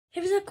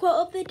Here's a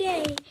quote of the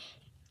day.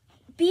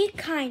 Be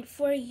kind,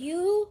 for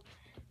you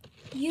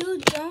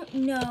don't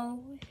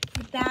know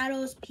the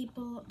battles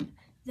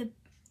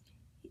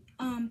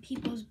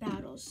people's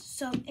battles.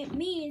 So it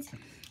means,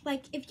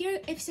 like,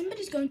 if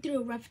somebody's going through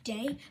a rough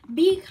day,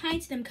 be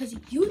kind to them, because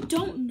you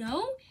don't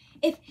know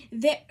if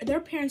their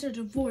parents are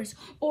divorced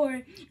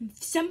or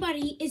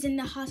somebody is in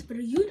the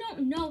hospital. You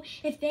don't know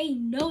if they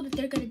know that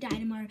they're gonna die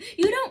tomorrow.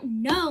 You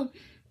don't know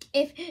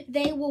if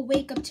they will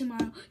wake up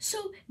tomorrow.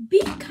 So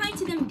be kind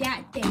to them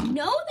that day.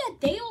 Know that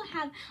they will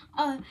have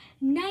a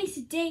nice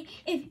day.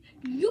 If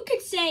you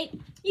could say,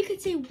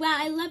 wow,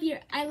 I love your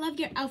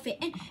outfit,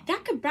 and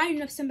that could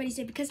brighten up somebody's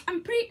day, because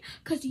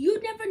you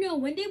never know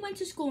when they went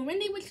to school, when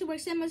they went to work,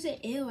 someone say,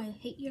 ew, I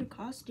hate your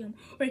costume,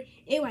 or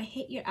ew, I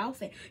hate your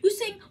outfit. You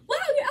saying, wow,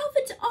 your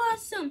outfit's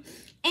awesome,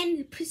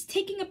 and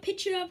taking a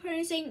picture of her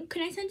and saying,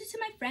 can I send it to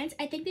my friends?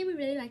 I think they would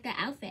really like that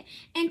outfit,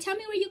 and tell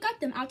me where you got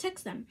them. I'll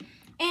text them.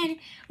 And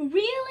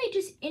really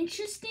just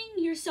interesting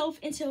yourself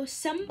into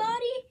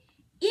somebody,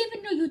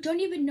 even though you don't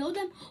even know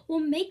them,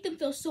 will make them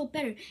feel so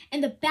better.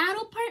 And the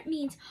battle part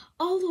means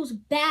all those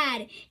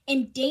bad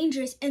and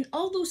dangerous and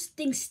all those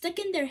things stuck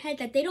in their head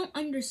that they don't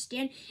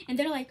understand. And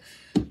they're like,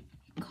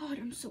 God,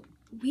 I'm so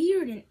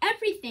weird and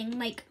everything.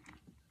 Like,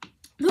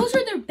 those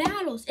are their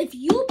battles. If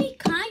you be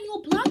kind,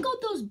 you'll block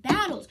out those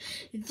battles.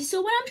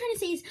 So what I'm trying to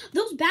say is,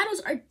 those battles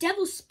are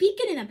devils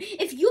speaking in them.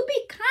 If you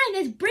be kind,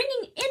 that's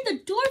bringing in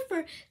the door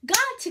for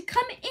God to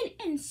come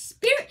in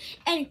spirit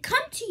and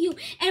come to you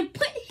and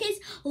put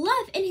his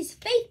love and his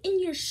faith in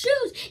your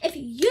shoes. If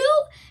you,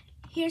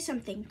 here's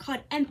something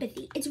called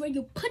empathy. It's where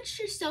you put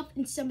yourself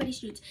in somebody's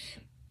shoes.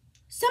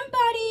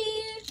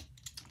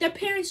 Their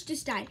parents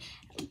just died.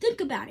 Think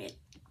about it.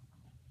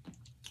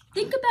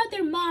 Think about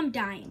their mom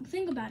dying.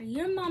 Think about it.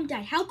 Your mom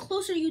died. How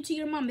close are you to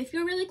your mom? If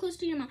you're really close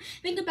to your mom,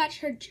 think about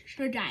her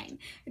dying.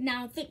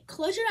 Now,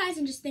 close your eyes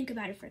and just think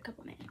about it for a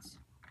couple minutes.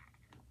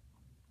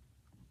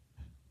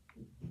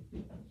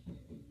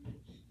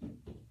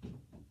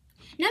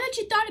 Now that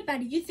you thought about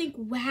it, you think,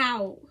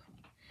 wow.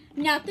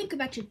 Now think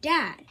about your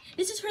dad.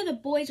 This is for the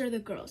boys or the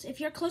girls.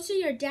 If you're close to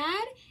your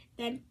dad,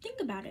 then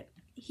think about it.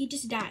 He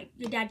just died.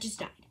 Your dad just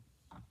died.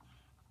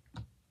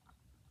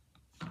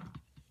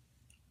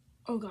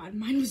 Oh God,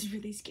 mine was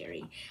really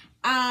scary.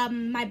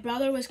 My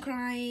brother was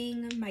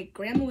crying. My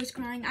grandma was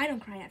crying. I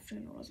don't cry at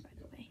funerals, by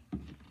the way.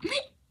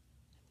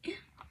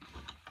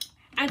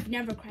 I've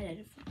never cried at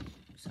a funeral,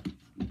 so.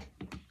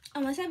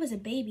 Unless I was a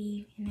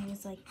baby and I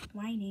was like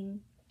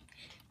whining.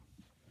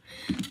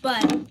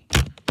 But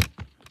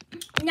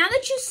now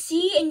that you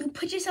see and you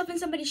put yourself in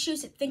somebody's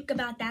shoes, think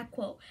about that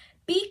quote.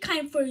 Be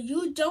kind, for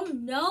you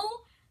don't know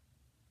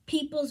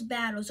people's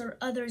battles or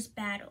others'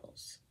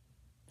 battles.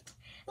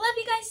 Love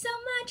you guys so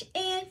much,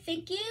 and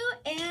thank you,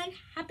 and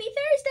happy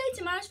Thursday.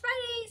 Tomorrow's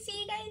Friday.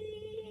 See you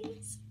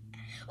guys.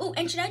 Oh,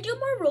 and should I do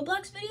more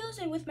Roblox videos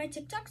and with my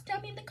TikToks?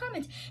 Tell me in the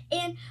comments.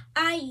 And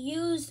I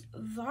use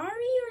Vari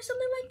or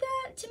something like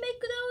that to make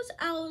those.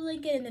 I'll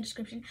link it in the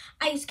description.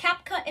 I use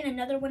CapCut and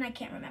another one I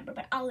can't remember,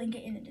 but I'll link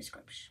it in the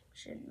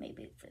description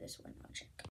maybe for this one. I'll check.